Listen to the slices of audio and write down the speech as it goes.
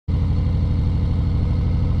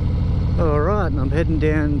Alright, I'm heading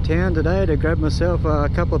downtown today to grab myself a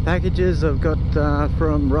couple of packages I've got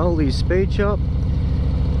from Rolly's Speed Shop.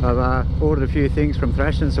 I've ordered a few things from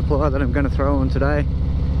Thrashin Supply that I'm going to throw on today.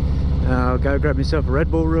 I'll go grab myself a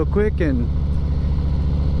Red Bull real quick and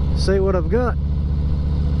see what I've got.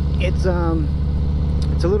 It's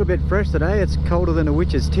a little bit fresh today. It's colder than a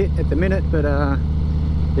witch's tit at the minute, but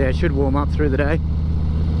yeah, it should warm up through the day.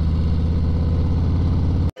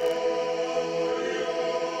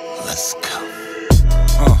 Let's go.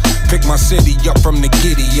 Pick my city up from the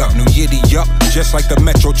giddy up, new yiddy up, just like the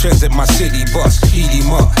Metro Transit, my city bus. Heat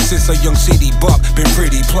him up, since a young city buck, been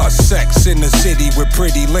pretty plus sex in the city with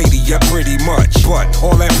pretty lady, yeah, pretty much. But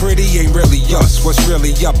all that pretty ain't really us. What's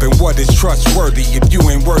really up and what is trustworthy if you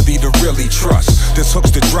ain't worthy to really trust? This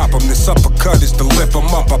hook's to drop him, this uppercut is to lift him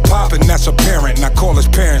up. A pop and that's apparent, and I call his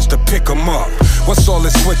parents to pick him up. What's all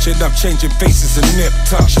this switching up, changing faces and nip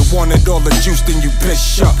tucks? You wanted all the juice, then you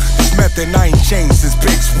bitch up. This method I ain't changed since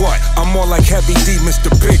Big's what? I'm more like Heavy D, Mr.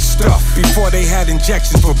 Big Stuff. Before they had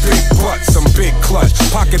injections for big butts, I'm big clutch.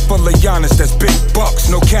 Pocket full of Giannis, that's big bucks.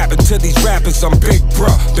 No capping to these rappers, I'm big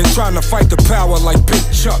bruh. Been trying to fight the power like Big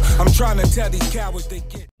Chuck. I'm trying to tell these cowards they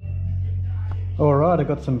get. Alright, I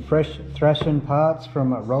got some fresh Thrashin parts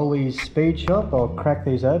from Rolly's Speed Shop. I'll crack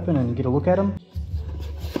these open and get a look at them.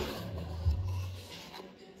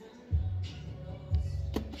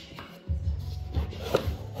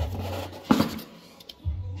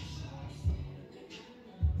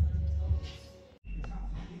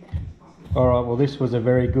 Alright, well this was a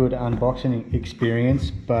very good unboxing experience,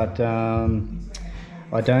 but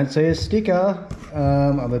I don't see a sticker.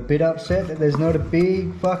 I'm a bit upset that there's not a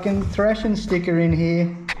big fucking Thrashin sticker in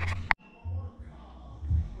here.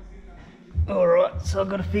 Alright, so I've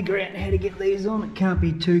got to figure out how to get these on. It can't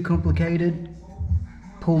be too complicated.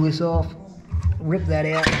 Pull this off, rip that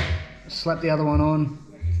out, slap the other one on.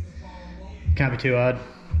 Can't be too hard.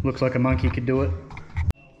 Looks like a monkey could do it.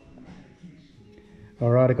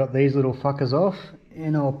 Alright, I got these little fuckers off,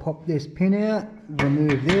 and I'll pop this pin out,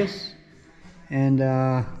 remove this, and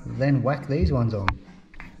then whack these ones on.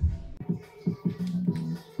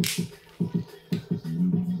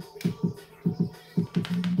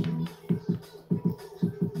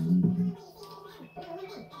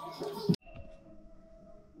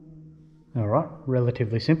 Alright,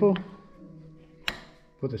 relatively simple.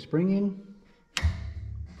 Put the spring in,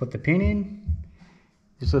 put the pin in.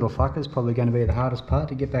 This little fucker's probably going to be the hardest part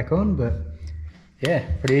to get back on, but yeah,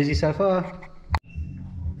 pretty easy so far.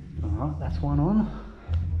 Alright, that's one on.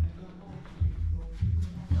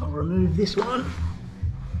 I'll remove this one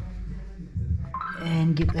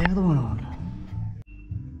and get the other one on.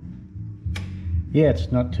 Yeah,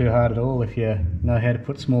 it's not too hard at all. If you know how to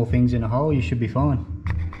put small things in a hole, you should be fine.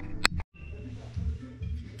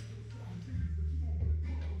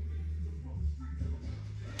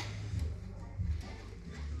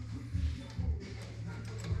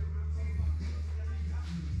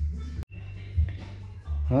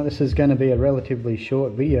 Well, this is going to be a relatively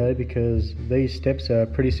short video because these steps are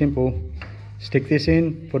pretty simple. Stick this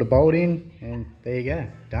in, put a bolt in, and there you go,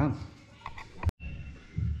 done.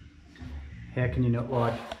 How can you not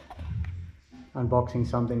like unboxing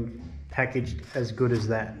something packaged as good as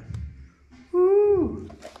that? Woo!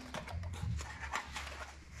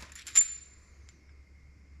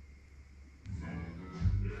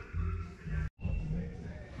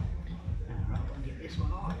 Alright, I'll get this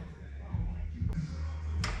one on.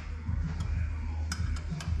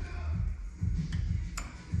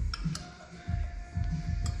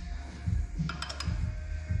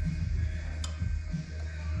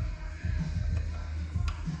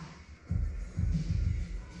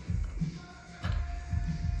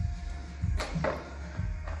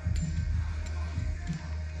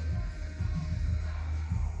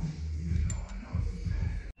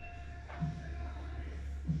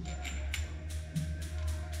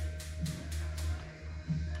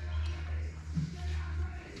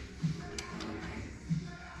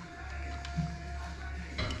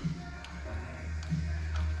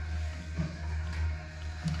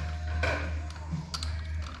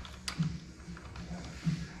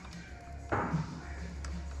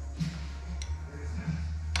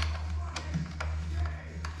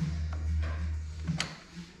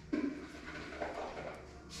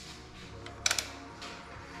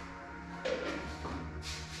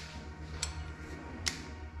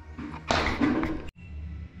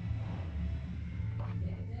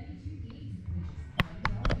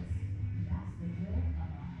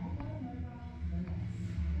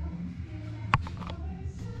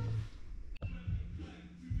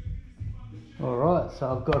 Alright, so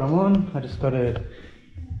I've got them on. I just got to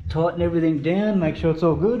tighten everything down, make sure it's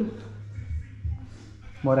all good.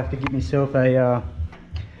 Might have to get myself a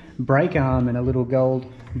brake arm and a little gold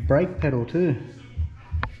brake pedal too.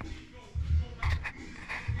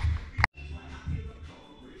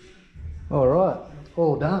 Alright,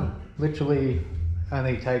 all done. Literally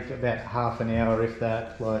only take about half an hour if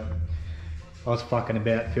that. Like, I was fucking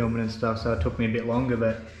about filming and stuff, so it took me a bit longer,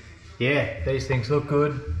 but yeah, these things look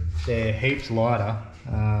good. They're heaps lighter.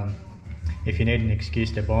 If you need an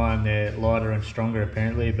excuse to buy them, they're lighter and stronger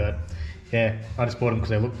apparently, but yeah, I just bought them because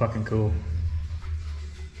they look fucking cool.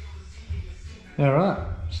 Alright,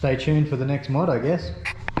 stay tuned for the next mod, I guess.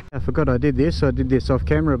 I forgot I did this off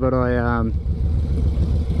camera, but I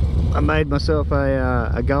made myself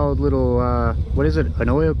a gold little, what is it, an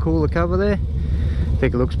oil cooler cover there. I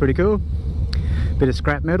think it looks pretty cool. Bit of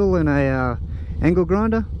scrap metal and a angle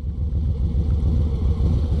grinder.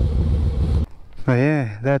 Oh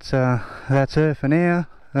yeah, that's her for now.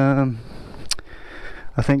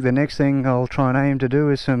 I think the next thing I'll try and aim to do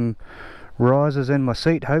is some risers in my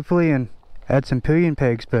seat, hopefully, and add some pillion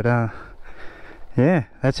pegs, but yeah,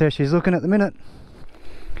 that's how she's looking at the minute.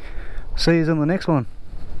 See you on the next one.